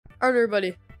Alright,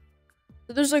 everybody.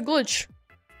 So there's a glitch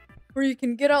where you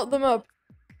can get out the map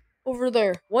over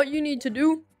there. What you need to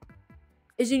do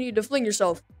is you need to fling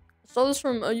yourself. I saw this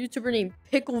from a YouTuber named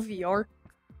Pickle VR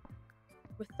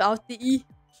without the E.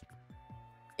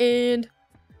 And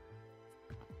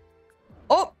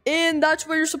and that's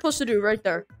what you're supposed to do right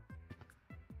there.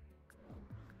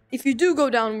 If you do go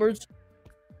downwards,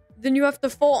 then you have to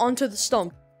fall onto the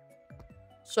stump.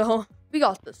 So, we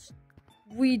got this.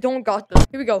 We don't got this.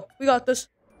 Here we go. We got this.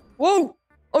 Whoa!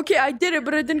 Okay, I did it,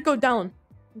 but I didn't go down.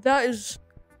 That is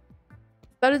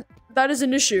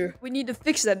an issue. We need to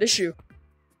fix that issue.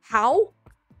 How?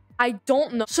 I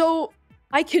don't know. So,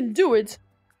 I can do it,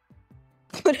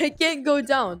 but I can't go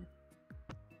down.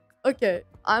 Okay,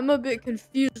 I'm a bit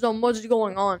confused on what's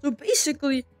going on. So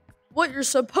basically, what you're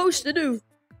supposed to do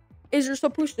is you're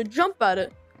supposed to jump at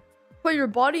it, put your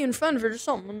body in front of it or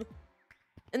something,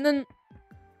 and then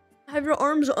have your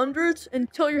arms under it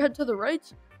and tilt your head to the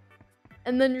right,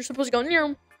 and then you're supposed to go near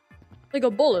him like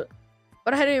a bullet.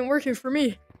 But it ain't working for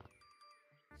me.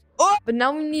 Oh! But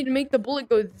now we need to make the bullet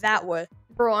go that way.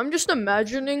 Bro, I'm just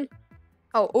imagining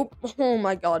how oh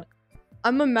my god.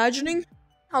 I'm imagining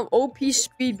how OP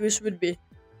speed boost would be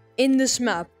in this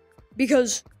map,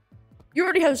 because you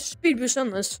already have speed boost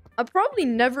on this. I probably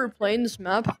never played this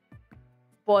map,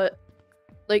 but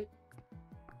like,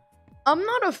 I'm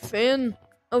not a fan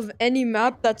of any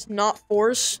map that's not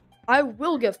force. I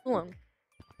will get flung.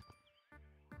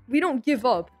 We don't give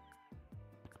up.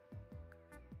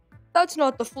 That's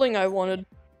not the fling I wanted.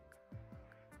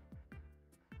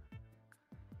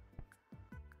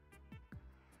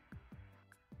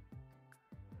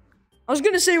 I was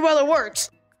gonna say, well, it works,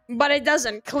 but it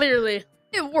doesn't, clearly.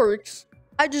 It works,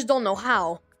 I just don't know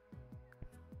how.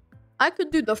 I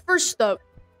could do the first step,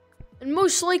 and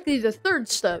most likely the third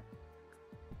step,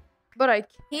 but I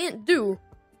can't do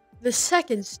the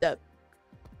second step,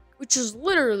 which is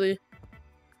literally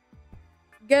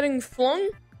getting flung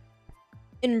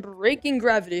and breaking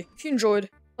gravity. If you enjoyed,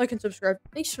 like and subscribe.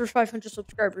 Thanks for 500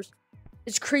 subscribers.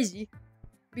 It's crazy,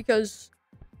 because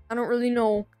I don't really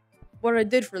know what I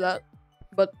did for that.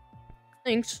 But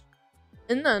thanks.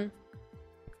 And then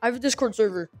I have a Discord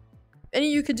server. If any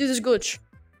of you could do this glitch,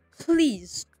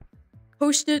 please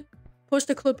post it, post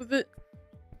a clip of it.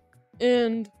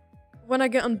 And when I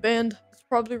get unbanned, it's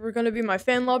probably where gonna be my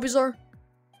fan lobbies are.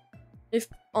 If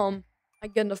I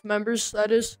get enough members,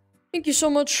 that is. Thank you so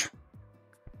much.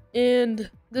 And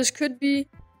this could be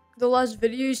the last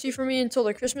video you see from me until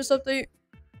the Christmas update,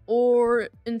 or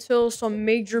until some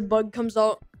major bug comes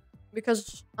out,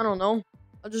 because I don't know.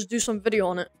 I'll just do some video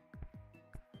on it.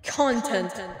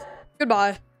 Content.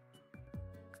 Goodbye.